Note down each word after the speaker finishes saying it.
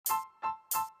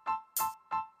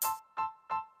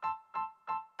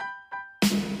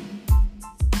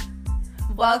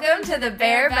Welcome to the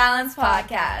Bare Balance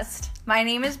Podcast. My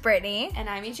name is Brittany. And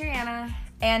I'm Adriana.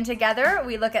 And together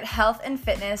we look at health and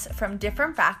fitness from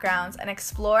different backgrounds and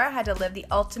explore how to live the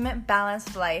ultimate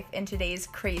balanced life in today's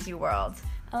crazy world.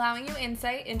 Allowing you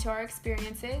insight into our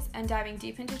experiences and diving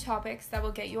deep into topics that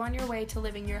will get you on your way to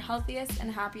living your healthiest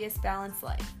and happiest balanced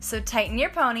life. So tighten your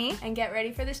pony And get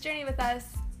ready for this journey with us.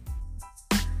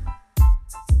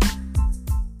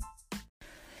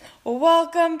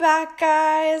 Welcome back,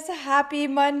 guys. Happy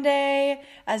Monday,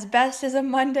 as best as a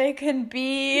Monday can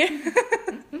be.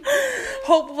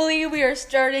 Hopefully we are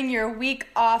starting your week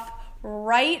off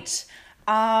right.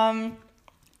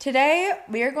 Today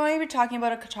we are going to be talking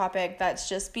about a topic that's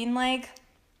just been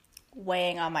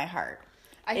weighing on my heart.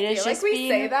 I feel like we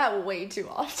say that way too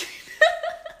often.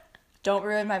 Don't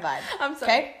ruin my vibe. I'm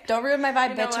sorry. Okay? Don't ruin my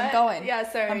vibe, bitch. I'm going. Yeah,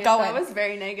 sorry. I'm going. That was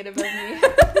very negative of me.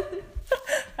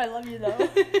 I love you, though.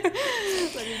 Love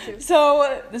you too.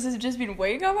 So, this has just been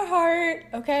weighing on my heart,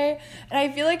 okay? And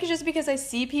I feel like it's just because I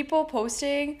see people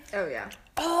posting Oh, yeah.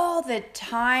 all the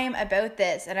time about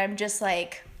this, and I'm just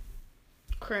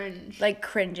Cringe.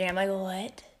 Cringing. I'm like,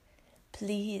 what?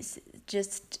 Please,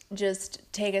 just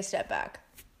take a step back.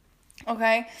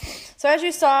 Okay? So, as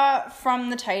you saw from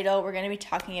the title, we're going to be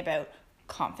talking about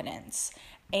confidence.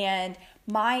 And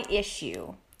my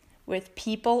issue with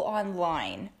people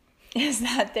online is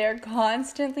that they're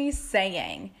constantly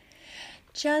saying,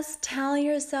 just tell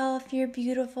yourself you're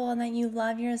beautiful and that you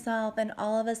love yourself, and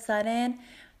all of a sudden,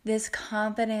 this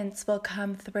confidence will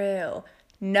come through.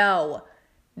 No,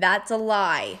 that's a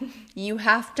lie. You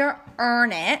have to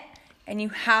earn it, and you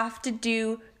have to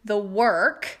do the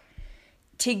work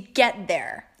to get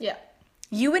there. Yeah.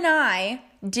 You and I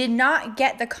did not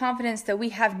get the confidence that we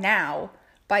have now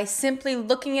by simply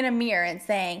looking in a mirror and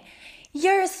saying,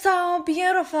 you're so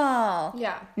beautiful.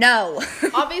 Yeah. No.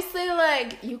 Obviously,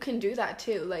 you can do that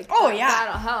too. Yeah.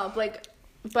 That'll help. But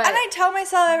And I tell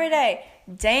myself every day,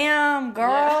 damn,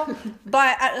 girl. Yeah.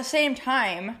 But at the same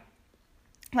time,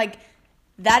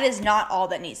 that is not all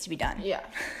that needs to be done. Yeah.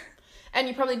 And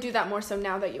you probably do that more so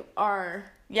now that you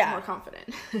are more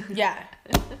confident. Yeah.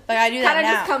 I do that Kinda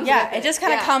now. just comes yeah, with it. It just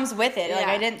kind of comes with it. Yeah.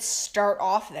 I didn't start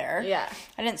off there. Yeah.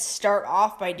 I didn't start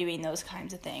off by doing those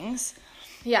kinds of things.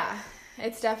 Yeah.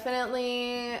 It's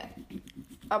definitely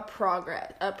a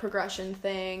progression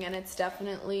thing, and it's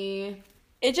definitely...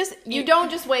 You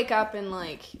don't just wake up and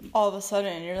all of a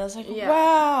sudden you're just Yeah.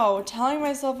 wow, telling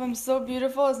myself I'm so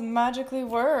beautiful has magically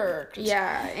worked.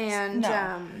 Yeah, and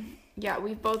No.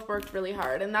 We've both worked really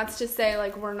hard, and that's to say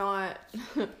we're not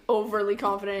overly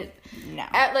confident. No.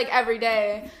 Every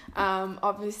day.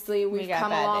 Obviously we've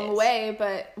come a long way,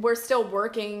 but we're still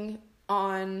working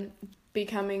on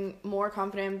becoming more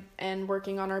confident and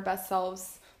working on our best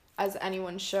selves as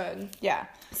anyone should. Yeah.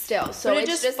 Still. So but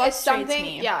it's something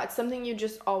me. Yeah, it's something you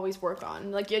just always work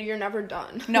on. You're never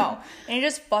done. No. And it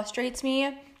just frustrates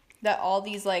me that all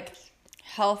these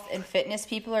health and fitness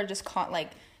people are just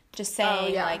just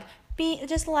saying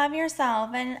just love yourself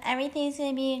and everything's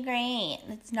gonna be great.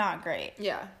 It's not great.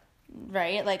 Yeah.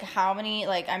 Right? How many,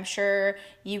 I'm sure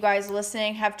you guys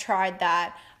listening have tried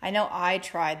that. I know I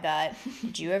tried that.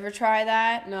 Did you ever try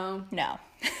that? No. No.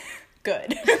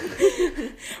 Good.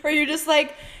 Where you're just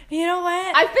you know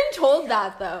what? I've been told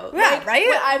that though. Yeah, right?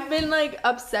 I've been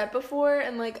upset before,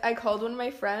 and I called one of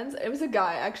my friends. It was a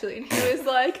guy actually, and he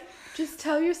was just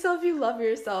tell yourself you love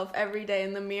yourself every day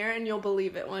in the mirror and you'll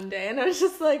believe it one day. And I was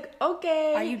just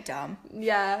okay. Are you dumb?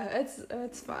 Yeah,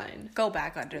 it's fine. Go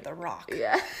back under the rock.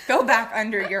 Yeah. Go back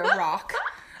under your rock.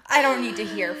 I don't need to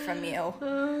hear from you.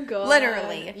 Oh, God.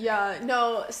 Literally. Yeah.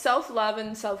 No, self-love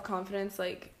and self-confidence,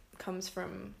 comes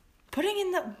from... putting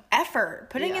in the effort.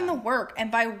 Putting in the work.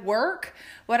 And by work,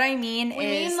 what I mean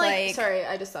is, Sorry,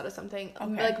 I just thought of something.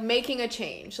 Okay. Making a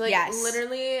change. Yes.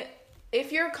 Literally,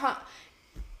 if you're...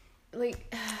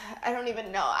 I don't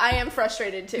even know. I am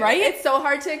frustrated, too. Right? It's so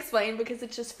hard to explain because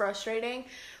it's just frustrating.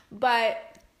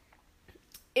 But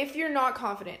if you're not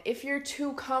confident, if you're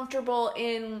too comfortable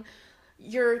in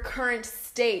your current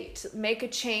state, make a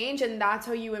change, and that's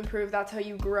how you improve, that's how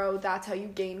you grow, that's how you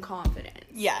gain confidence.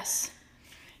 Yes.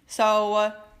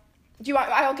 So,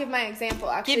 I'll give my example,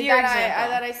 actually. Give your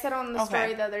example. That I said on the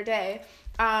story the other day.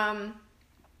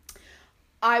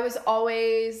 I was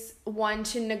always one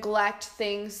to neglect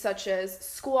things such as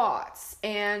squats,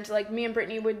 and me and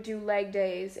Brittany would do leg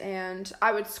days, and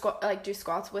I would do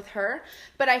squats with her,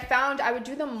 but I found I would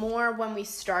do them more when we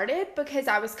started because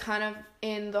I was kind of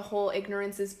in the whole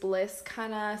ignorance is bliss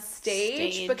kind of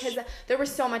stage because there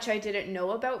was so much I didn't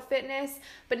know about fitness.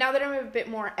 But now that I'm a bit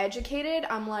more educated,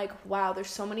 I'm wow, there's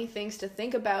so many things to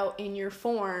think about in your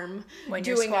form when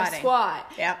doing a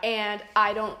squat. Yeah. And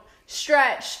I don't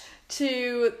stretch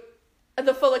to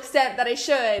the full extent that I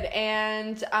should,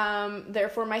 and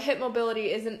therefore my hip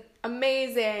mobility isn't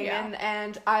amazing,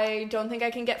 and I don't think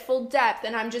I can get full depth,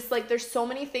 and I'm just like, there's so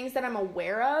many things that I'm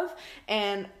aware of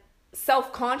and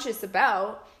self-conscious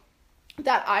about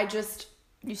that I just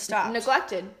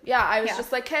neglected. I was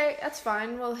just like, hey, that's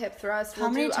fine, we'll hip thrust. How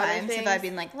many times have I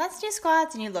been like, let's do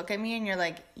squats, and you look at me and you're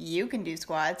like, you can do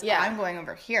squats, I'm going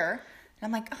over here. And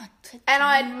I'm like, and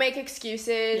I'd make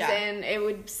excuses, and it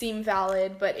would seem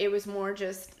valid, but it was more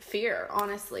just fear,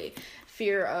 honestly.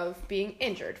 Fear of being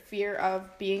injured, fear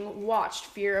of being watched,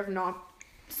 fear of not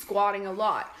squatting a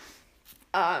lot.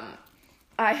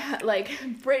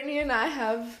 Brittany and I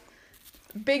have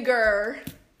bigger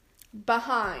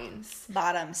behinds.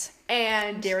 Bottoms.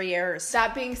 And derrieres.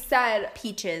 That being said,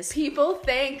 peaches. People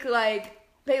think, like,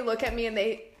 they look at me and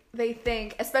they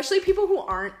think, especially people who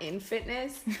aren't in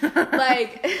fitness,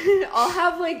 like, I'll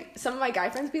have, like, some of my guy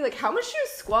friends be like, how much do you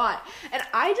squat? And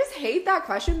I just hate that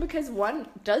question because, one,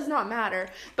 does not matter,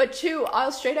 but two,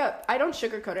 I'll straight up, I don't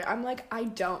sugarcoat it. I'm like, I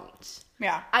don't.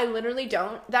 Yeah. I literally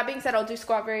don't. That being said, I'll do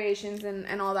squat variations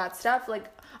and all that stuff. Like,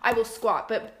 I will squat,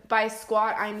 but by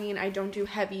squat, I mean I don't do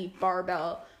heavy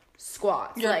barbell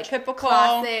squats. Your like typical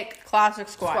classic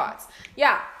squats.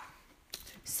 Yeah.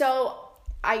 So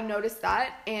I noticed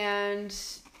that, and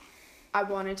I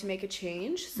wanted to make a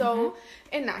change. So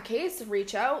in that case,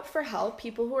 reach out for help.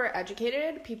 People who are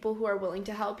educated, people who are willing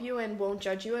to help you and won't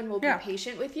judge you and will be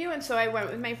patient with you. And so I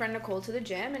went with my friend Nicole to the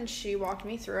gym, and she walked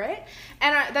me through it.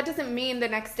 And that doesn't mean the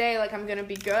next day, like, I'm going to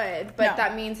be good, but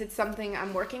that means it's something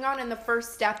I'm working on. And the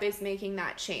first step is making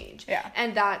that change. Yeah.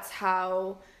 And that's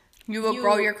how you will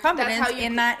grow your confidence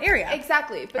in that area.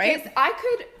 Exactly. Because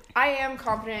I am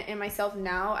confident in myself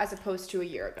now as opposed to a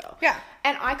year ago. Yeah.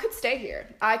 And I could stay here.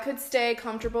 I could stay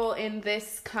comfortable in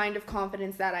this kind of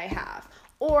confidence that I have.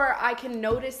 Or I can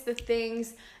notice the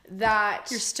things that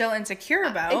you're still insecure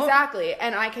about. Exactly.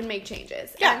 And I can make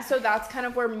changes. Yeah. And so that's kind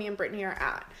of where me and Brittany are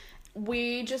at.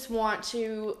 We just want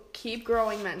to keep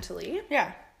growing mentally.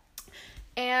 Yeah.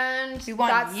 And we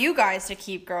want you guys to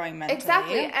keep growing mentally.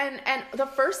 Exactly. And the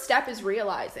first step is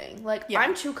realizing, like,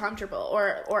 I'm too comfortable,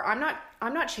 or I'm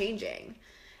not changing.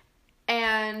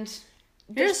 And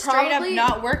you're just straight up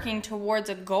not working towards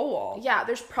a goal. Yeah,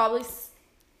 there's probably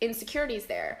insecurities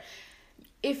there.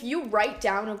 If you write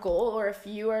down a goal, or if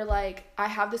you are like, I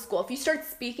have this goal, if you start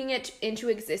speaking it into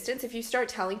existence, if you start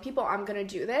telling people I'm going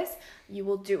to do this, you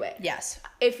will do it. Yes.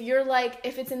 If you're like,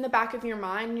 if it's in the back of your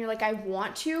mind and you're like, I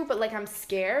want to, but like, I'm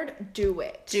scared, do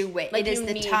it. Do it. Like, it is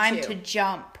the time to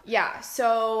jump. Yeah.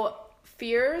 So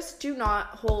fears do not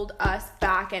hold us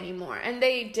back anymore. And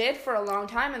they did for a long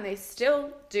time, and they still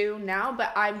do now,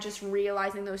 but I'm just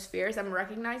realizing those fears. I'm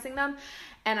recognizing them,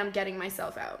 and I'm getting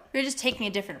myself out. You're just taking a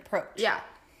different approach. Yeah.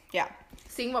 Yeah.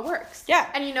 Seeing what works. Yeah.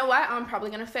 And you know what? I'm probably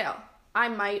going to fail. I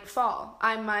might fall.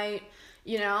 I might,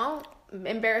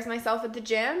 embarrass myself at the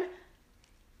gym.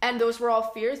 And those were all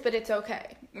fears, but it's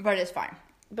okay. But it's fine.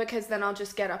 Because then I'll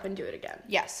just get up and do it again.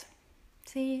 Yes.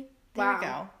 See? There you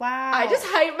go. Wow. I just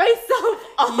hyped myself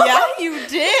up. Yeah, you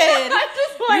did. I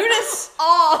just went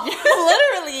off.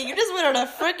 Literally, you just went on a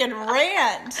freaking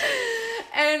rant.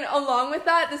 And along with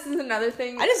that, this is another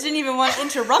thing. I just didn't even want to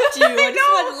interrupt you. I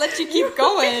just wanted to let you keep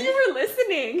going. You were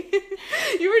listening.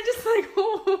 You were just like,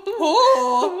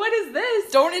 oh, what is this?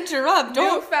 Don't interrupt.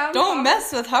 Don't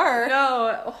mess with her.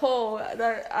 No,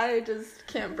 I just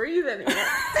can't breathe anymore.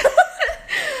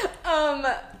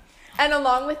 And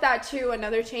along with that too,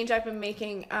 another change I've been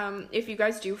making, if you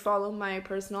guys do follow my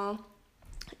personal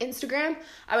Instagram,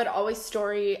 I would always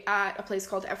story at a place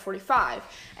called F45.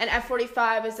 And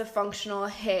F45 is a functional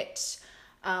HIIT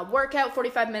workout,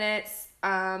 45 minutes,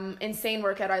 insane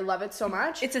workout. I love it so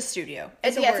much. It's a studio.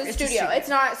 It's a studio. It's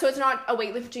not a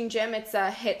weightlifting gym, it's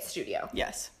a HIIT studio.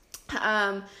 Yes.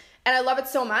 And I love it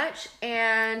so much,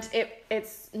 and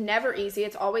it's never easy.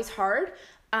 It's always hard.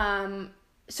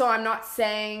 So I'm not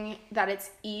saying that it's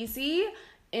easy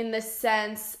in the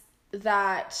sense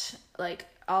that, like,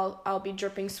 I'll be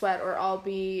dripping sweat, or I'll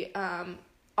be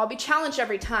challenged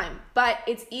every time, but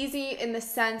it's easy in the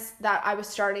sense that I was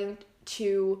starting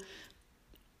to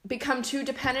become too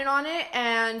dependent on it,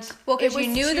 and because you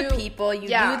knew the people, you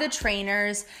knew the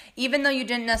trainers, even though you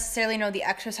didn't necessarily know the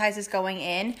exercises going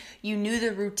in, you knew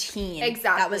the routine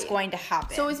that was going to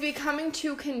happen. So it was becoming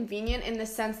too convenient in the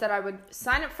sense that I would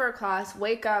sign up for a class,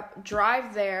 wake up,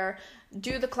 drive there,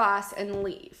 do the class, and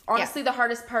leave. Honestly, the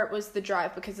hardest part was the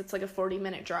drive, because it's like a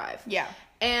 40-minute drive. Yeah.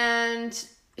 And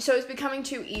so it was becoming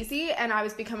too easy, and I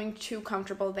was becoming too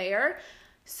comfortable there.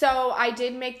 So I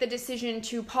did make the decision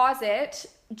to pause it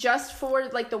just for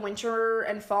like the winter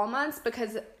and fall months,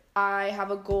 because I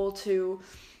have a goal to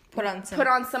put on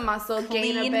some muscle,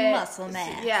 gain a bit muscle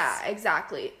mass. Yeah,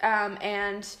 exactly.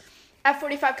 And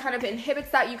F45 kind of inhibits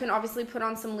that. You can obviously put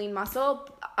on some lean muscle,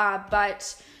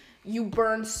 but you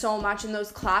burn so much in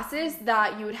those classes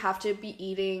that you would have to be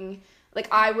eating, like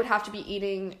I would have to be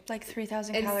eating like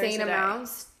 3,000 calories insane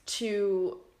amounts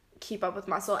to keep up with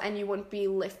muscle, and you wouldn't be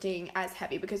lifting as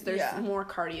heavy because there's more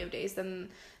cardio days than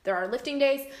there are lifting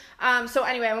days. So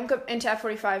anyway, I won't go into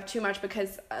F45 too much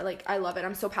because like I love it.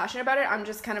 I'm so passionate about it. I'm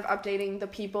just kind of updating the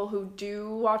people who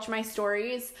do watch my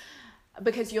stories,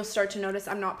 because you'll start to notice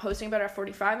I'm not posting about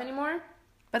F45 anymore.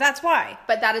 But that's why.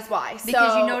 But that is why.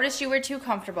 Because you noticed you were too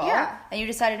comfortable. Yeah. And you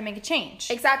decided to make a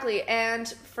change. Exactly. And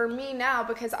for me now,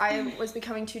 because I was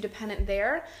becoming too dependent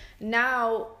there,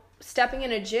 now stepping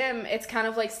in a gym, it's kind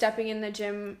of like stepping in the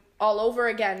gym all over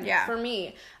again for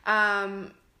me.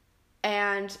 And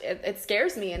it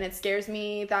scares me. And it scares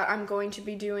me that I'm going to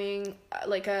be doing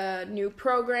like a new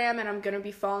program, and I'm going to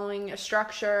be following a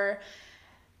structure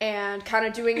and kind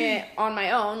of doing it on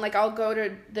my own. Like, I'll go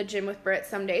to the gym with Britt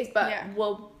some days, but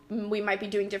we might be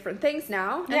doing different things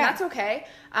now, and that's okay.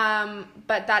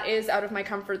 But that is out of my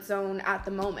comfort zone at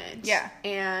the moment. Yeah.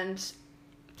 And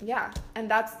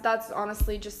that's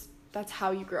honestly just, that's how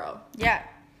you grow. Yeah.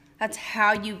 That's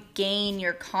how you gain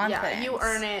your confidence. Yeah, you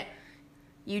earn it.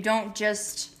 You don't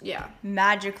just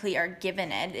magically are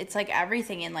given it. It's like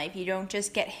everything in life. You don't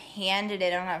just get handed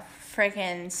it on a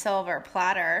freaking silver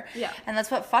platter. Yeah. And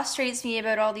that's what frustrates me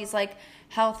about all these like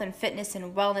health and fitness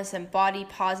and wellness and body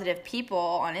positive people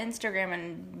on Instagram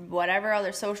and whatever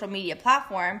other social media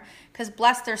platform, because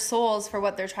bless their souls for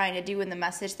what they're trying to do, and the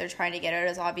message they're trying to get out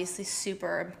is obviously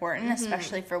super important,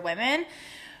 especially for women.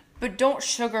 But don't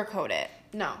sugarcoat it.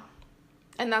 No.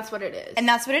 And that's what it is. And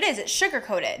that's what it is. It's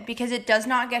sugar-coated, because it does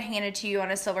not get handed to you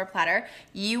on a silver platter.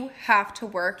 You have to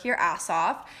work your ass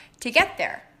off to get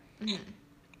there. Mm-hmm.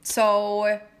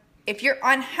 So if you're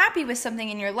unhappy with something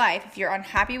in your life, if you're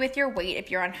unhappy with your weight,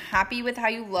 if you're unhappy with how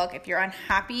you look, if you're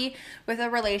unhappy with a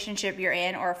relationship you're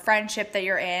in, or a friendship that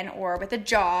you're in, or with a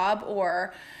job,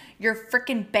 or your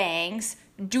freaking bangs,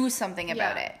 do something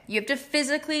about it. You have to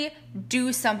physically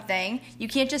do something. You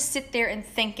can't just sit there and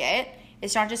think it.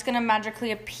 It's not just going to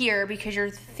magically appear because you're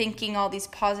thinking all these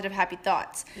positive, happy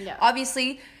thoughts. Yeah.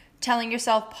 Obviously, telling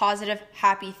yourself positive,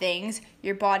 happy things,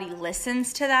 your body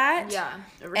listens to that. Yeah,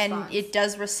 it responds. And it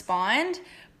does respond,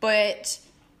 but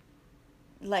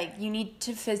like, you need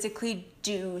to physically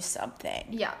do something.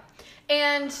 Yeah.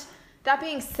 And that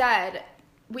being said,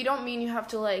 we don't mean you have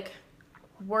to like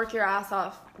work your ass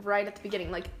off right at the beginning.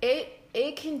 Like,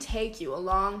 it can take you a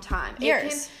long time.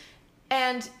 Years.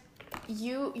 And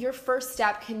your first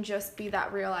step can just be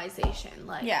that realization,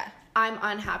 like, I'm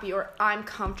unhappy, or I'm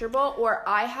comfortable, or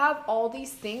I have all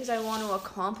these things I want to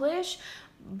accomplish,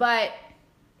 but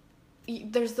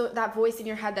there's that voice in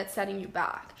your head that's setting you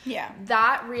back. Yeah.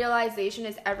 That realization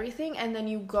is everything, and then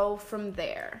you go from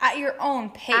there. At your own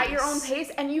pace.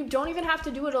 And you don't even have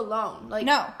to do it alone. Like,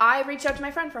 no. I reached out to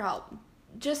my friend for help.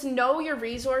 Just know your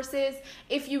resources.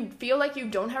 If you feel like you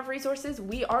don't have resources,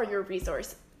 we are your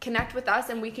resource. Connect with us,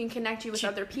 and we can connect you with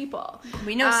other people.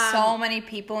 We know so many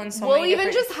people, and so we'll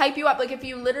even just hype you up. Like, if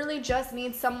you literally just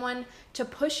need someone to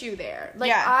push you there.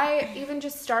 Like, I even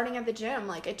just starting at the gym,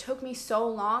 like, it took me so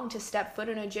long to step foot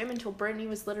in a gym until Brittany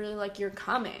was literally like, you're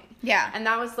coming. Yeah. And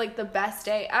that was like the best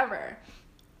day ever.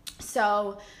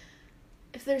 So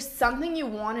if there's something you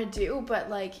want to do, but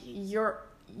like you're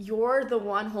the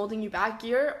one holding you back,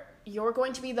 you're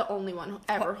going to be the only one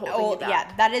ever holding you back.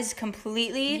 Yeah, that is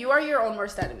completely... You are your own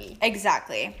worst enemy.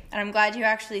 Exactly. And I'm glad you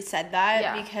actually said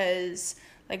that, because,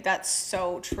 like, that's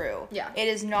so true. Yeah. It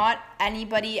is not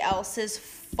anybody else's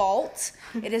fault.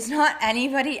 It is not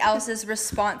anybody else's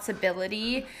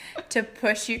responsibility to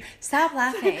push you. Stop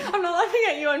laughing. I'm not laughing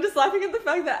at you. I'm just laughing at the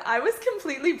fact that I was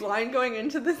completely blind going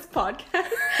into this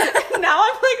podcast. And now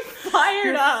I'm, like,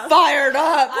 fired up. Fired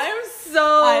up. I'm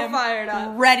so fired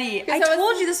up. Ready. I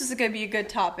told you this was going to be a good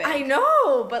topic. I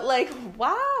know, but like,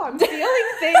 wow, I'm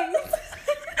feeling things.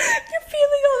 You're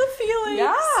feeling all the feelings.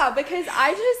 Yeah, because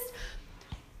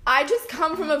I just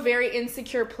come from a very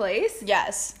insecure place.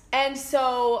 Yes. And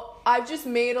so I've just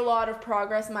made a lot of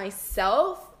progress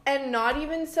myself. And not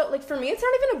even so, like, for me, it's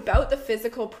not even about the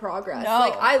physical progress. No.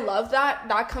 Like, I love that.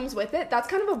 That comes with it. That's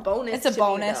kind of a bonus. It's a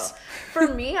bonus. For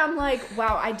me, I'm like,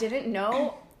 wow, I didn't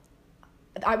know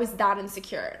I was that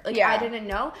insecure. Like, I didn't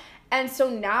know. And so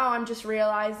now I'm just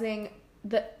realizing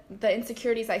the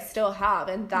insecurities I still have,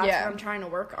 and that's what I'm trying to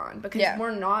work on, because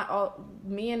we're not all,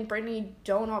 me and Brittany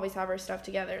don't always have our stuff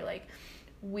together. Like,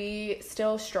 we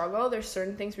still struggle. There's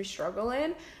certain things we struggle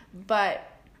in, but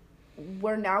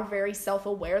we're now very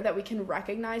self-aware that we can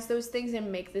recognize those things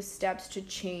and make the steps to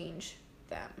change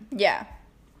them. Yeah.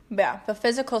 Yeah. The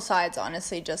physical side's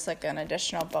honestly just like an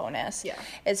additional bonus. Yeah.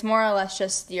 It's more or less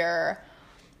just the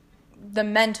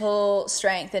mental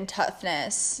strength and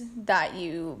toughness that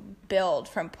you build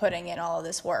from putting in all of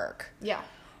this work. Yeah.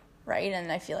 Right?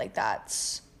 And I feel like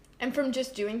that's... And from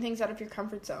just doing things out of your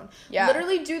comfort zone. Yeah.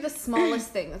 Literally do the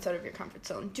smallest thing that's out of your comfort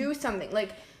zone. Do something.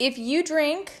 Like, if you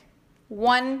drink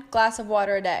 1 glass of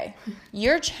water a day,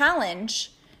 your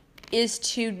challenge is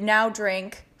to now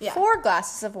drink 4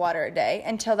 glasses of water a day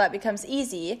until that becomes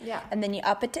easy. Yeah. And then you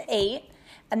up it to 8.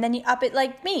 And then you up it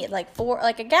like me, like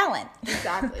a gallon.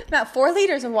 Exactly. About 4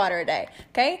 liters of water a day.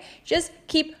 Okay? Just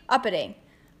keep upping.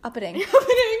 Uppity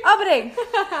up.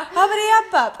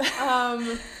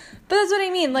 But that's what I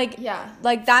mean. Like, yeah.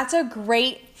 Like, that's a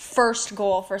great first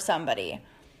goal for somebody.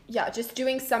 Yeah, just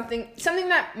doing something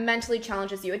that mentally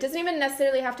challenges you. It doesn't even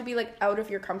necessarily have to be, like, out of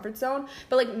your comfort zone,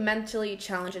 but, like, mentally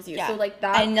challenges you. Yeah. So, like,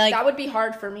 that would be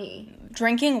hard for me.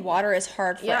 Drinking water is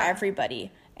hard for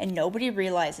everybody, and nobody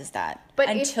realizes that but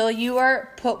until you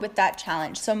are put with that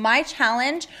challenge. So my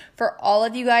challenge for all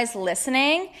of you guys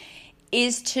listening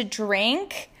is to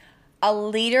drink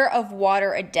 1 liter of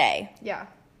water a day. Yeah.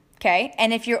 Okay?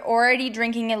 And if you're already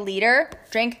drinking 1 liter,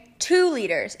 drink 2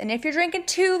 liters. And if you're drinking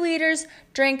 2 liters,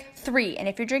 drink 3. And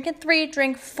if you're drinking 3,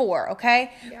 drink 4,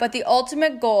 okay? Yeah. But the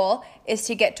ultimate goal is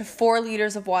to get to 4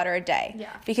 liters of water a day.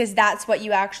 Yeah. Because that's what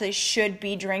you actually should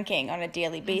be drinking on a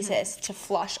daily basis to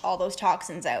flush all those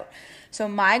toxins out. So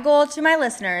my goal to my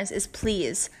listeners is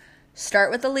please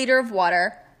start with 1 liter of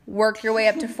water, work your way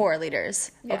up to 4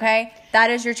 liters, okay?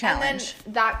 That is your challenge.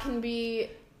 And then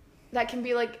that can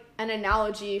be like an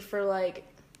analogy for, like,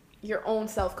 your own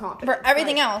self-confidence. For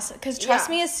everything else. Because trust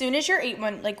me, as soon as you're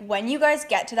when you guys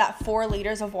get to that 4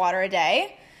 liters of water a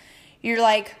day, you're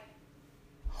like,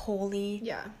 holy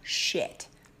shit.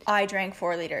 I drank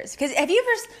 4 liters. Because have you ever...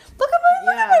 Look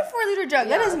at my 4 liter jug.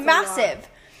 That is massive.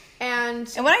 And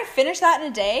when I finish that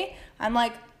in a day, I'm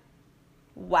like,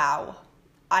 wow,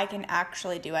 I can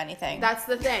actually do anything. That's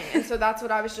the thing. And so that's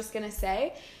what I was just going to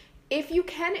say. If you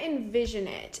can envision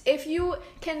it, if you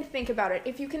can think about it,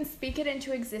 if you can speak it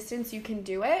into existence, you can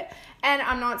do it. And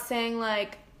I'm not saying,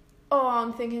 like, oh,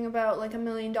 I'm thinking about, like, $1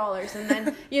 million. And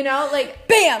then, you know, like...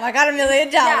 Bam! I got $1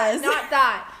 million. Yeah, not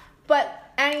that.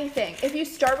 But anything. If you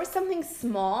start with something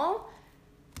small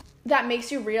that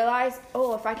makes you realize,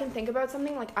 oh, if I can think about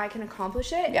something, like, I can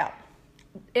accomplish it. Yeah.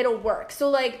 It'll work. So,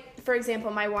 like, for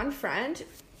example, my one friend...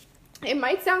 It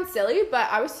might sound silly, but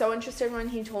I was so interested when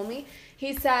he told me.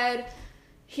 He said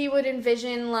he would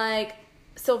envision, like,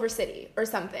 Silver City or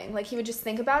something. Like, he would just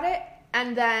think about it,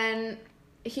 and then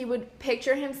he would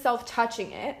picture himself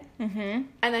touching it, and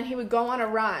then he would go on a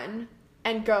run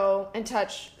and go and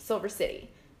touch Silver City.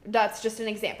 That's just an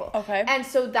example. Okay. And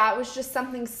so that was just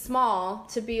something small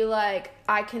to be like,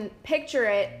 I can picture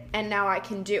it, and now I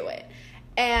can do it.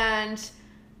 And...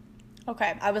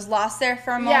 Okay, I was lost there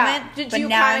for a moment. Did you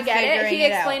kind of get it? He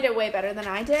explained it way better than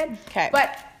I did. Okay.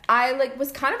 But I, like,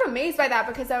 was kind of amazed by that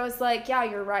because I was like, yeah,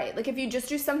 you're right. Like, if you just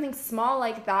do something small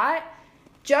like that,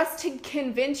 just to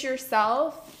convince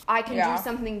yourself I can do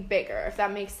something bigger, if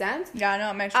that makes sense. Yeah,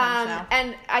 no, it makes sense now.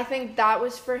 And I think that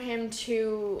was for him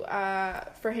to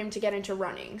get into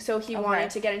running. So he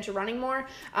wanted to get into running more.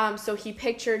 So he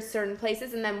pictured certain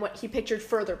places, and then he pictured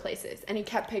further places, and he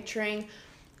kept picturing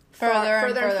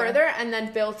further, and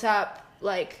then built up,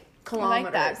 like,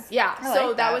 kilometers. I like that. Yeah,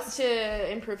 so that was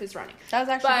to improve his running. That was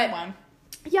actually a good one.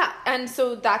 Yeah, and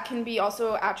so that can be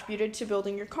also attributed to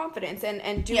building your confidence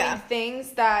and doing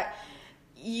things that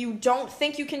you don't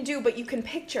think you can do, but you can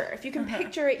picture. If you can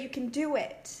picture it, you can do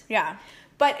it. Yeah.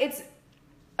 But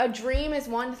a dream is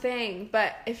one thing,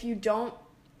 but if you don't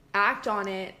act on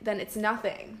it, then it's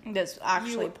nothing. That's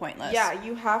actually pointless. Yeah,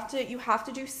 you have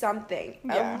to do something.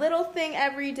 A little thing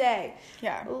every day.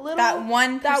 Yeah. That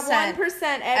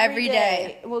 1% every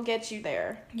day will get you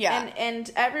there. Yeah. And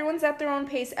everyone's at their own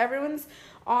pace. Everyone's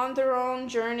on their own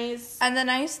journeys. And the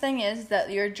nice thing is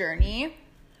that your journey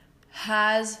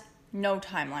has no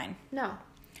timeline. No.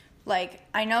 Like,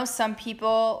 I know some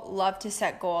people love to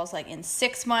set goals, like, in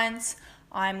 6 months,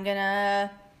 I'm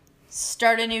gonna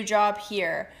start a new job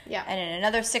here. Yeah. And in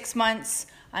another 6 months,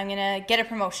 I'm going to get a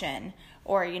promotion.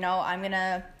 Or, you know, I'm going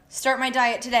to start my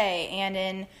diet today. And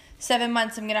in 7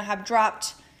 months, I'm going to have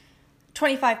dropped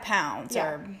 25 pounds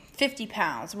or 50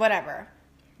 pounds, whatever.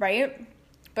 Right?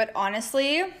 But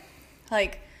honestly,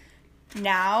 like,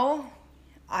 now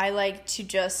I like to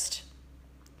just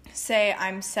say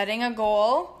I'm setting a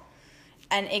goal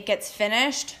and it gets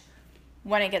finished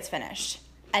when it gets finished.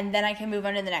 and then I can move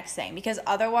on to the next thing. Because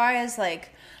otherwise, like,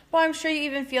 well, I'm sure you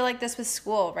even feel like this with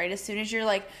school, right? As soon as you're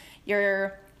like,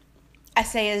 your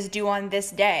essay is due on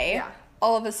this day, Yeah.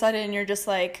 all of a sudden you're just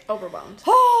like Overwhelmed.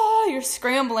 oh, you're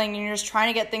scrambling and you're just trying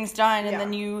to get things done, and Yeah.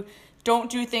 then you don't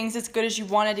do things as good as you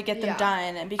wanted to get them Yeah. done.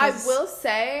 And I because will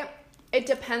say it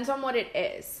depends on what it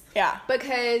is. yeah,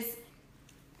 Because,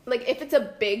 like, if it's a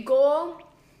big goal,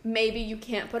 maybe you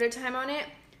can't put a time on it.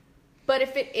 But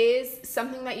if it is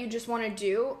something that you just want to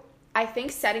do, I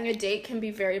think setting a date can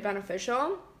be very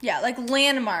beneficial. yeah, like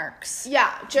landmarks, Yeah,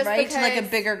 just right, because, to like a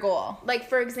bigger goal. like,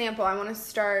 for example, I want to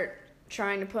start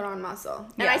trying to put on muscle.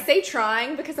 And Yeah. I say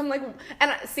trying because I'm like,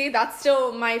 and see, that's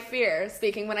still my fear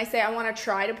speaking when I say I want to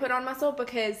try to put on muscle,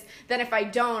 because then if I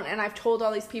don't, and I've told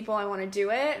all these people I want to do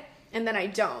it, and then I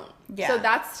don't. Yeah. So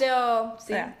that's still,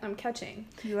 see, Yeah. I'm catching.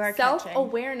 You are catching.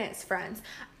 Self-awareness, friends.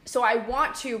 So I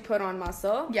want to put on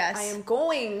muscle. Yes. I am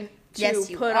going to Yes,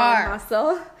 you put are. on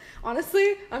muscle.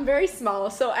 Honestly, I'm very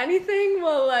small, so anything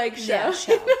will, like, show. Yeah,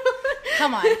 show.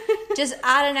 Come on, just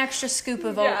add an extra scoop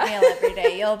of Yeah. oatmeal every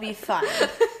day. You'll be fine.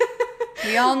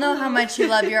 We all know how much you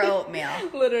love your oatmeal.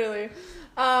 Literally.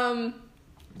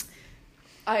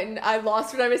 I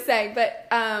lost what I was saying, but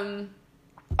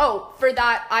for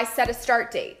that I set a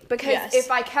start date, because Yes.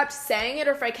 if I kept saying it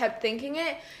or if I kept thinking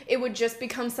it, it would just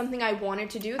become something I wanted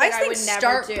to do that I I, just think would never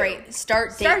start do. great.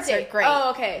 Start dates are date. great.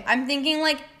 Oh, okay. I'm thinking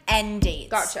like end dates.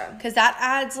 Gotcha. Because that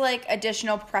adds like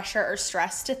additional pressure or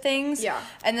stress to things. Yeah.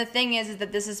 And the thing is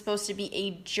that this is supposed to be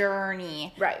a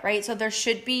journey. Right. Right. So there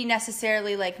should be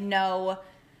necessarily like no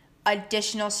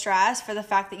additional stress for the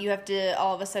fact that you have to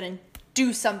all of a sudden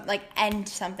do something, like end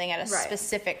something at a Right.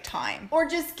 specific time. Or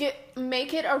just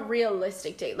make it a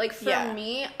realistic date. Like for Yeah.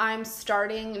 me, I'm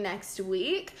starting next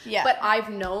week. Yeah. But I've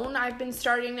been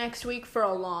starting next week for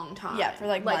a long time. Yeah, for,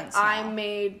 like, months I now.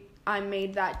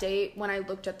 made that date when I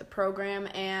looked at the program,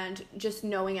 and just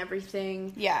knowing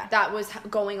everything Yeah. that was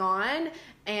going on,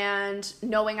 and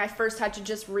knowing I first had to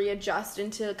just readjust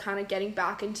into kind of getting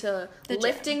back into The gym.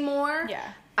 lifting more. Yeah.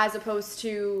 As opposed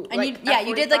to And like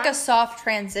you did like a F45. soft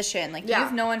transition. Like Yeah.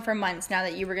 you've known for months now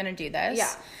that you were gonna do this. Yeah.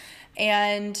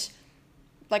 And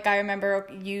like I remember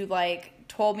you like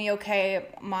told me, okay,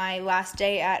 my last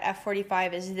day at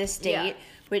F45 is this date, Yeah.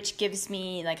 which gives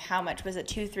me like how much was it?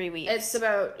 2-3 weeks. It's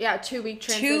about 2-week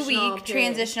transitional 2-week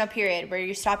transitional period where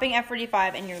you're stopping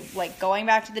F45 and you're like going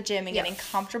back to the gym and Yeah. getting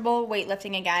comfortable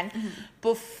weightlifting again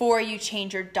before you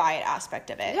change your diet aspect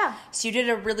of it. Yeah. So you did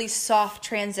a really soft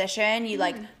transition. You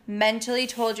like mentally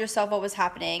told yourself what was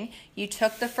happening. You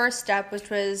took the first step, which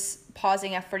was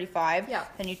pausing F45. Yeah.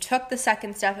 Then you took the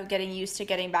second step of getting used to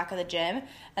getting back at the gym.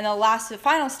 And the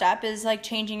final step is like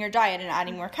changing your diet and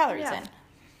adding more calories Yeah. in.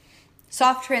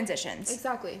 Soft transitions.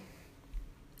 Exactly.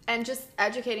 And just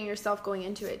educating yourself going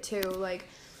into it too. Like,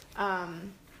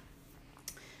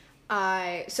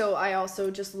 I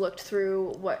also just looked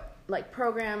through what like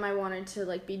program I wanted to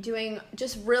like be doing,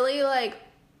 just really like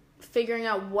figuring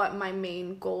out what my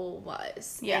main goal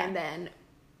was. Yeah. And then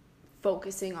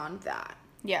focusing on that.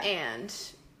 Yeah. And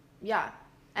yeah.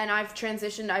 And I've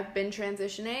been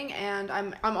transitioning, and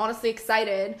I'm honestly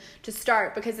excited to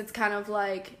start, because it's kind of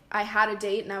like I had a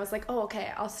date and I was like, oh,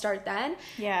 okay, I'll start then.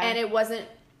 Yeah. And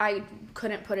I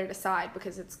couldn't put it aside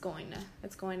because it's going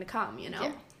to come, you know?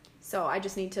 Yeah. So I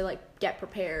just need to like get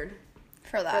prepared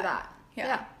For that. for that.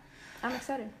 Yeah. I'm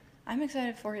excited. I'm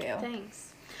excited for you.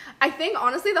 Thanks. I think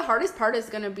honestly the hardest part is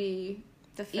going to be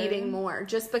The food. eating more,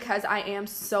 just because I am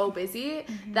so busy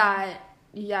that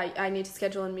I need to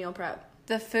schedule in meal prep.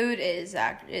 The food is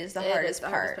the It hardest is the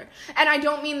part. And I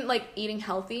don't mean like eating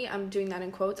healthy. I'm doing that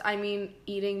in quotes. I mean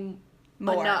eating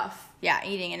More. enough. Yeah,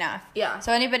 eating enough. Yeah.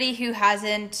 So anybody who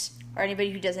hasn't, or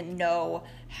anybody who doesn't know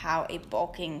how a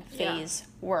bulking phase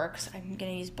works, I'm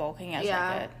gonna use bulking as Yeah.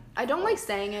 like a. I don't like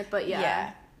saying it, but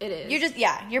Yeah. it is.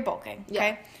 You're bulking. Yeah.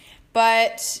 Okay.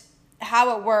 But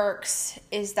how it works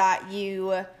is that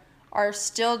you are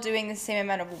still doing the same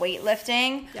amount of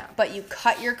weightlifting, Yeah. but you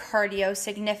cut your cardio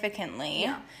significantly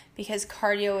Yeah. because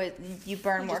cardio you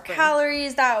burn more just burn.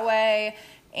 calories that way,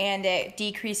 and it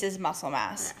decreases muscle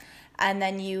mass. And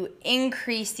then you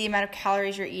increase the amount of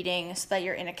calories you're eating so that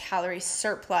you're in a calorie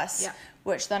surplus, Yeah.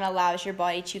 which then allows your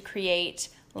body to create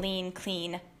lean,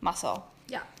 clean muscle,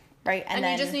 Yeah. right? And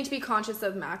then you just need to be conscious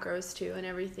of macros too and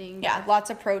everything. yeah, lots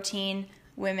of protein.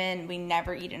 Women, we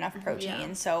never eat enough protein,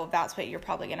 Yeah. so that's what you're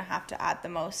probably going to have to add the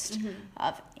most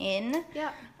of in.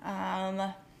 Yeah.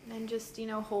 Um, And just,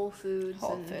 whole foods.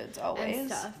 Whole and, foods, always.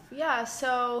 And stuff. Yeah,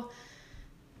 so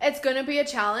it's going to be a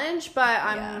challenge, but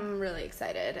I'm Yeah. really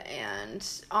excited. And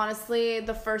honestly,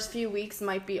 the first few weeks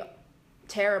might be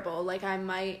terrible. Like, I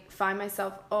might find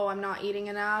myself, I'm not eating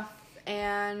enough.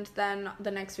 and then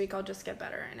the next week I'll just get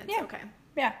better, and it's okay.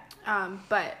 Yeah.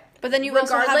 But then you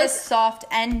also have a soft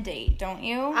end date, don't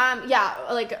you? Yeah,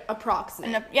 like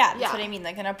approximate. That's what I mean,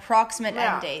 like an approximate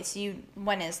end date. So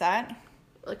when is that?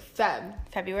 Like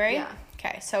February? Yeah.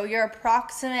 Okay, so your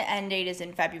approximate end date is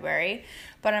in February,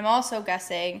 but I'm also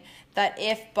guessing that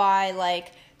if by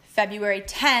like February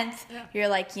 10th, you're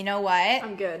like, you know what?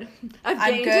 I'm good.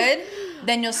 I'm good.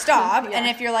 Then you'll stop. And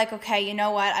if you're like, okay, you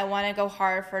know what? I want to go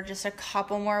hard for just a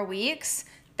couple more weeks,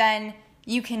 then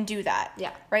you can do that.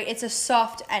 Yeah. Right? It's a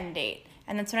soft end date.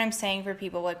 And that's what I'm saying for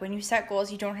people. Like, when you set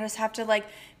goals, you don't just have to, like,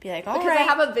 be like, all right. Because I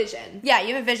have a vision. Yeah,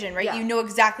 you have a vision, right? Yeah. You know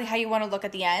exactly how you want to look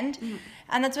at the end. Mm-hmm.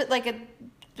 And that's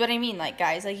what I mean, like,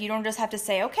 guys. Like, you don't just have to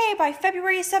say, okay, by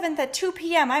February 7th at 2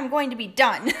 p.m., I'm going to be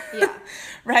done. Yeah.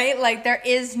 Right? Like, there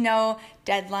is no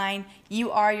deadline.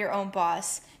 You are your own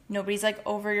boss. Nobody's, like,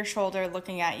 over your shoulder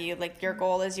looking at you. Like, your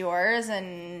goal is yours,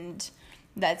 and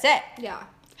that's it. Yeah.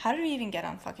 How did we even get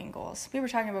on fucking goals? We were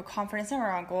talking about confidence, and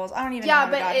we're on goals. I don't even know how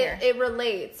we got here. Yeah, but it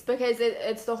relates because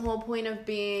it's the whole point of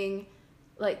being,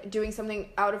 like, doing something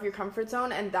out of your comfort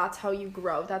zone, and that's how you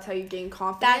grow. That's how you gain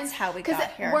confidence. That's how we got here.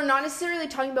 Because we're not necessarily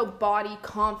talking about body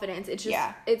confidence. It's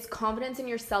just, it's confidence in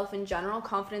yourself in general,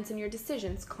 confidence in your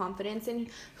decisions, confidence in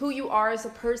who you are as a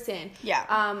person.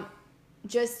 Yeah.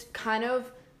 Just kind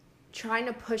of trying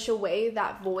to push away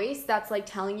that voice that's, like,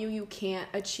 telling you can't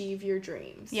achieve your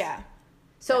dreams. Yeah.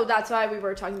 So that's why we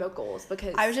were talking about goals,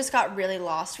 because I just got really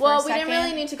lost for a second. Well, we didn't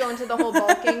really need to go into the whole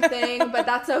bulking thing, but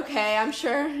that's okay. I'm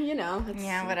sure, it's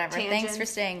whatever. tangent. Thanks for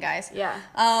staying, guys. Yeah.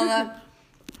 I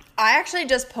actually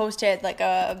just posted, like,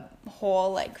 a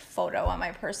whole, like, photo on my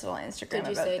personal Instagram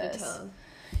about this. Did you say to tell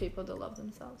people to love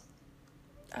themselves?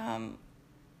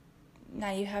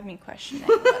 Now you have me questioning.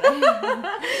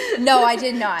 No, I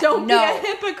did not. Don't be a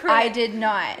hypocrite. I did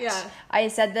not. Yeah. I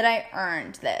said that I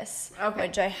earned this, okay.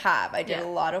 which I have. I did a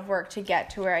lot of work to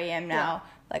get to where I am now.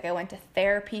 Yeah. Like, I went to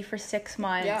therapy for 6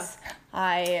 months.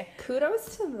 Yeah.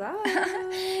 Kudos to that.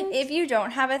 If you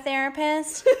don't have a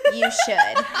therapist, you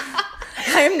should.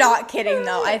 I'm not kidding,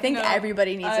 though. I think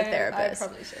everybody needs a therapist. I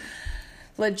probably should.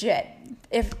 Legit.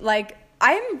 If, like,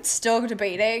 I'm still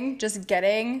debating just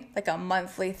getting, like, a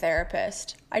monthly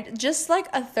therapist. Just, like,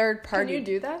 a third party. Can you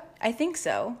do that? I think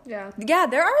so. Yeah. Yeah,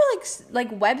 there are,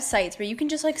 like websites where you can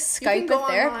just, like, Skype a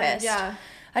therapist. Online. Yeah.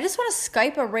 I just want to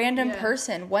Skype a random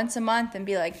person once a month and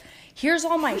be like, here's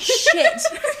all my shit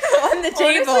on the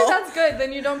table. Honestly, that's good.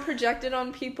 Then you don't project it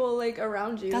on people, like,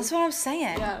 around you. That's what I'm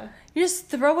saying. Yeah. You just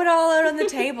throw it all out on the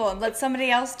table and let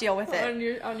somebody else deal with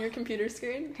it. On your computer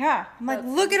screen? Yeah. I'm like,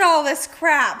 look at all this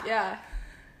crap. Yeah.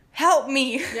 Help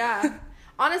me. Yeah.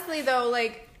 Honestly, though,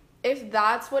 like, if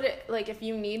that's what it, like, if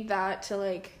you need that to,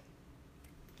 like,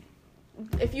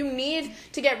 if you need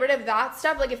to get rid of that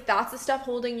stuff, like, if that's the stuff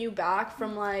holding you back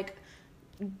from, like,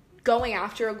 going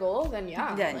after a goal, then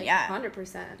yeah. Then, like, yeah.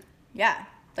 100%. Yeah.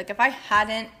 Like, if I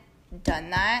hadn't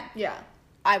done that, yeah,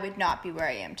 I would not be where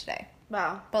I am today.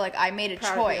 Wow. But, like, I made a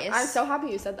choice. I'm so happy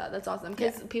you said that. That's awesome.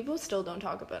 Because people still don't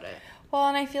talk about it. Well,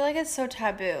 and I feel like it's so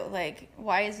taboo. Like,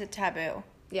 why is it taboo?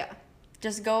 Yeah.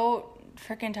 Just go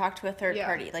freaking talk to a third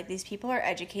party. Like, these people are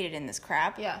educated in this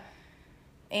crap. Yeah.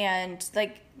 And,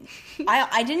 like,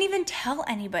 I didn't even tell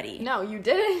anybody. No, you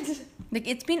didn't. Like,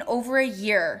 it's been over a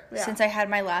year since I had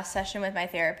my last session with my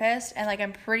therapist. And, like,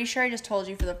 I'm pretty sure I just told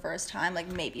you for the first time,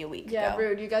 like, maybe a week ago. Yeah,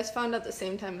 rude. You guys found out the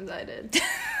same time as I did.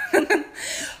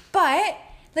 But,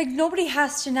 like, nobody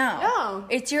has to know. No.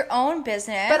 It's your own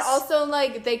business. But also,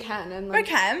 like, they can. And, like,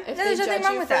 they can. If There's they nothing judge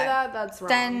wrong you with for that. That's wrong.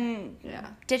 Then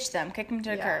ditch them. Kick them to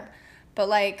the curb. But,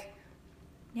 like,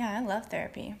 yeah, I love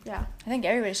therapy. Yeah. I think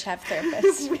everybody should have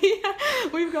therapists.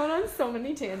 We've gone on so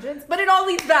many tangents. But it all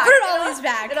leads back. It all leads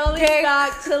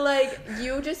back to, like,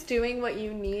 you just doing what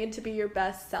you need to be your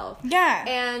best self. Yeah.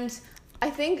 And I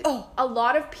think a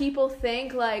lot of people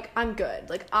think, like, I'm good.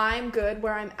 Like, I'm good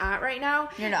where I'm at right now.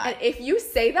 You're not. And if you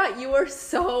say that, you're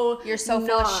so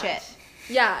full of shit.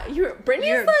 Yeah, you're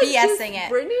BSing it.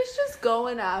 Brittany's just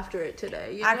going after it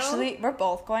today. You Actually, we're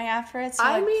both going after it. So,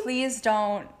 I mean, please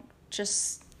don't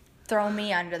just throw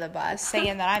me under the bus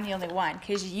saying that I'm the only one,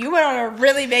 because you went on a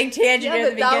really big tangent at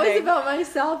the beginning. That was about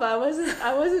myself.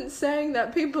 I wasn't saying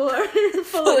that people are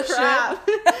full of crap.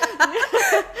 But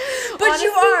honestly,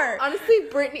 you are. Honestly,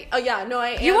 Brittany. Oh yeah, no, I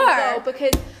am. You are, though,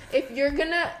 because if you're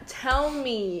going to tell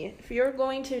me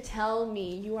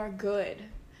you are good,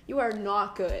 you are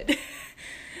not good.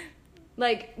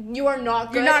 Like, you are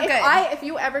not good. You're not good. If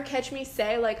you ever catch me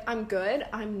say, like, I'm good,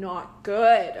 I'm not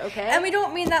good, okay? And we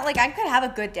don't mean that, like, I could have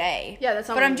a good day. Yeah, that's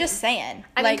not what I mean. But I'm just saying.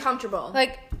 I mean, comfortable.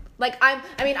 Like,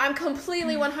 I'm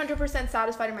completely 100%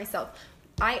 satisfied in myself.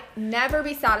 never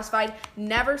be satisfied,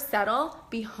 never settle,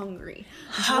 be hungry.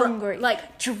 Hungry.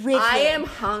 Driven. I am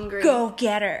hungry. Go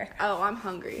get her. Oh, I'm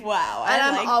hungry. Wow, and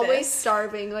I'm like always this.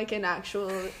 starving, like in actual,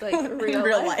 like real,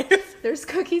 real life. There's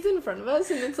cookies in front of us,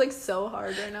 and it's like so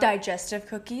hard right now. Digestive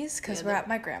cookies, because Yeah, we're at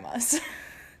my grandma's.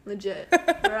 Legit.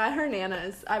 We're at her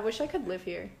Nana's. I wish I could live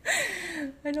here.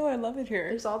 I know, I love it here.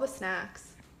 There's all the snacks.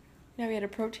 Yeah, we had a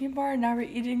protein bar, and now we're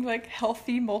eating, like,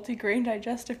 healthy, multigrain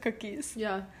digestive cookies.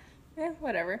 Yeah. Yeah,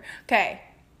 whatever. Okay,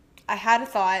 I had a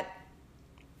thought.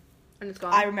 And it's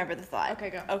gone. I remember the thought.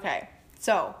 Okay, go. Okay,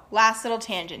 so, last little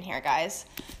tangent here, guys.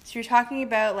 So you're talking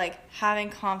about, like, having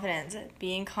confidence,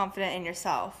 being confident in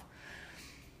yourself.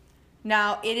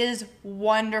 Now, it is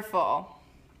wonderful.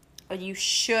 You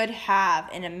should have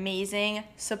an amazing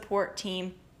support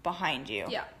team behind you.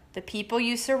 Yeah. The people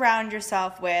you surround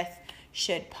yourself with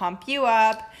should pump you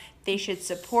up. They should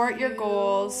support your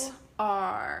goals. You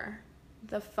are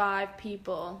the 5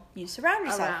 people You surround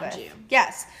yourself around with. you.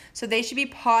 Yes. So they should be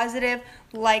positive,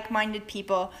 like-minded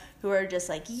people who are just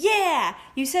like, yeah,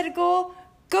 you set a goal,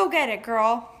 go get it,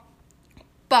 girl.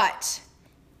 But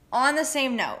on the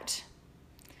same note,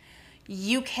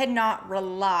 you cannot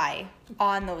rely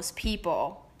on those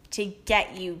people to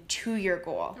get you to your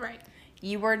goal. Right.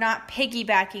 You are not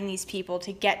piggybacking these people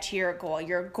to get to your goal.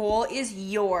 Your goal is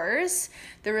yours.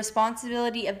 The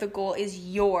responsibility of the goal is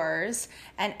yours.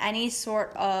 And any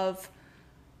sort of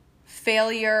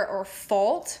failure or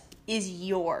fault is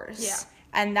yours. Yeah.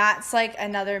 And that's like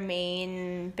another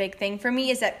main big thing for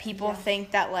me is that people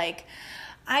think that like,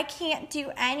 I can't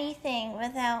do anything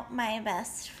without my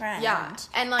best friend. Yeah.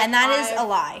 And that is a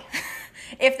lie.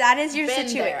 If that is your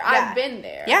situation. I've been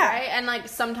there. Yeah. Right? And like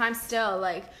sometimes still,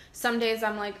 like some days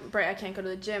I'm like, Bray, I can't go to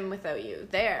the gym without you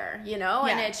there, you know?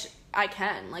 Yeah. And I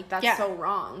can. Like that's Yeah. so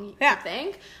wrong Yeah. to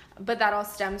think. But that all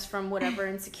stems from whatever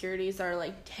insecurities are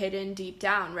like hidden deep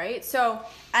down, right? So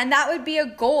And that would be a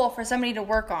goal for somebody to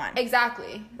work on.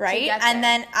 exactly. Right? To get And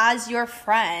there. then as your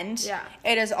friend, Yeah.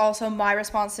 it is also my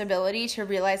responsibility to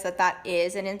realize that that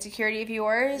is an insecurity of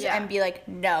yours Yeah. and be like,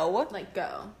 no, like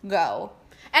go. go.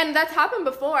 And that's happened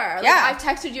before. Like, Yeah. I've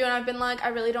texted you and I've been like, I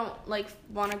really don't, like,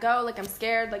 want to go. Like, I'm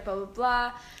scared, like, blah, blah,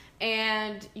 blah.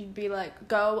 And you'd be like,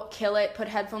 go, kill it, put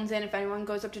headphones in. If anyone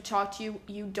goes up to talk to you,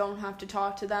 you don't have to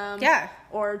talk to them. Yeah.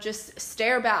 Or just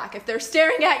stare back. If they're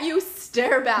staring at you,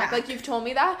 stare back. Yeah. Like, you've told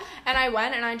me that. And I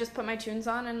went and I just put my tunes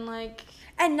on and, like...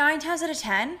 And 9 times out of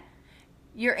 10,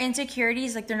 your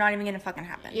insecurities, like, they're not even going to fucking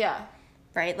happen. Yeah.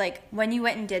 Right? Like, when you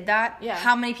went and did that, Yeah.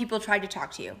 how many people tried to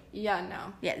talk to you? Yeah,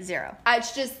 no. Yeah, 0.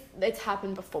 It's just, it's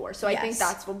happened before. So I think Yes.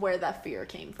 that's where that fear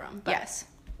came from. But, Yes.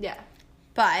 Yeah.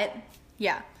 But,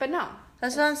 yeah. But no.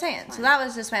 That's what I'm saying. So that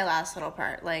was just my last little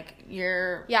part. Like,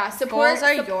 your Support goals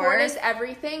are yours. is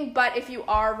everything, but if you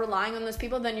are relying on those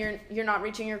people, then you're not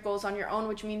reaching your goals on your own,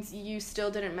 which means you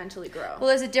still didn't mentally grow. Well,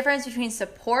 there's a difference between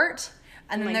support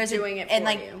and then like, there's doing it and for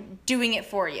like you. doing it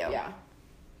for you. Yeah.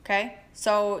 Okay?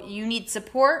 So you need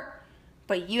support,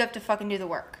 but you have to fucking do the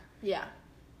work. Yeah.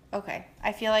 Okay.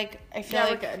 I feel like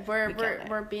We're good.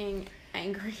 We're being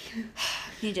angry.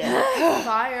 You did.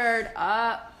 Fired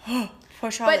up.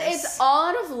 Push all But this. it's all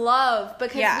out of love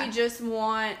because Yeah. we just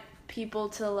want people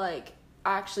to like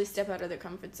actually step out of their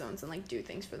comfort zones and like do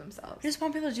things for themselves. I just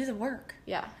want people to do the work.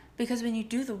 Yeah. Because when you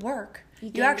do the work, You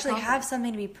you gain the actually have confidence.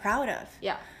 something to be proud of.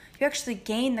 Yeah. You actually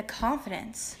gain the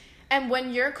confidence. And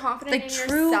when you're confident Like, in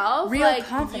true, yourself, real like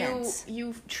confidence.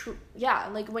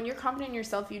 like when you're confident in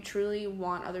yourself, you truly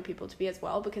want other people to be as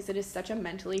well because it is such a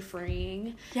mentally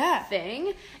freeing Yeah.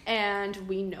 thing, and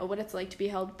we know what it's like to be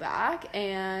held back,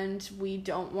 and we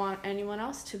don't want anyone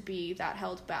else to be that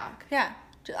held back. Yeah.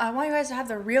 I want you guys to have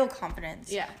the real confidence.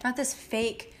 Yeah. Not this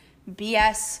fake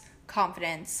BS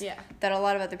confidence Yeah. that a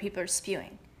lot of other people are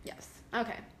spewing. Yes.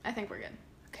 Okay. I think we're good.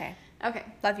 Okay. Okay.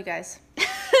 Love you guys.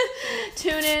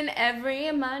 Tune in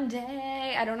every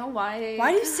Monday. I don't know why.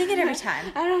 Why do you sing it every time?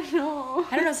 I don't know.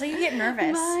 I don't know, so you get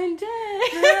nervous. Monday.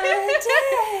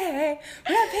 Monday.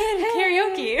 We're not paying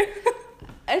karaoke.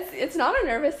 It's not a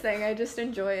nervous thing. I just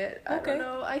enjoy it. I Okay. don't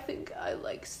know. I think I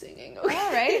like singing. All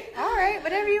right.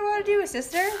 Whatever you want to do,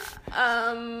 sister.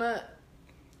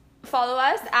 Follow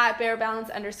us at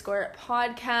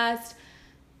barebalance_podcast.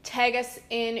 Tag us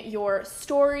in your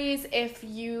stories. If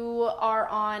you are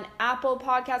on Apple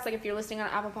Podcasts, like if you're listening on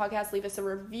Apple Podcasts, leave us a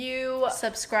review.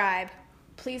 Subscribe.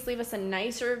 Please leave us a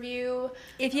nice review.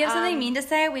 If you have something mean to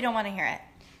say, we don't want to hear it.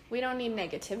 We don't need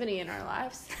negativity in our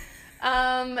lives.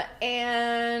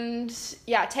 And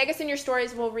yeah, tag us in your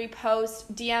stories. We'll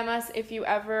repost. DM us if you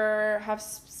ever have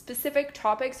specific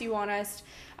topics you want us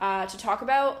to talk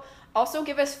about. Also,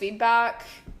 give us feedback.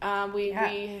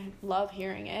 We love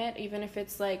hearing it, even if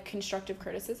it's like constructive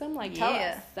criticism. Like, tell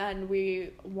us, and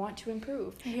we want to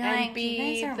improve and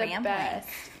be the best.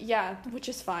 Yeah, which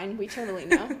is fine. We totally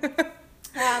know.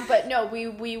 But no, we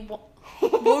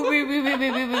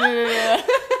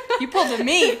You pulled a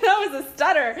me. That was a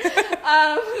stutter.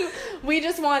 We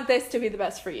just want this to be the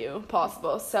best for you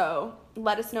possible. So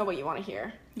let us know what you want to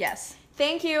hear. Yes.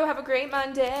 Thank you. Have a great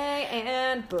Monday,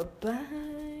 and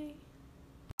bye-bye.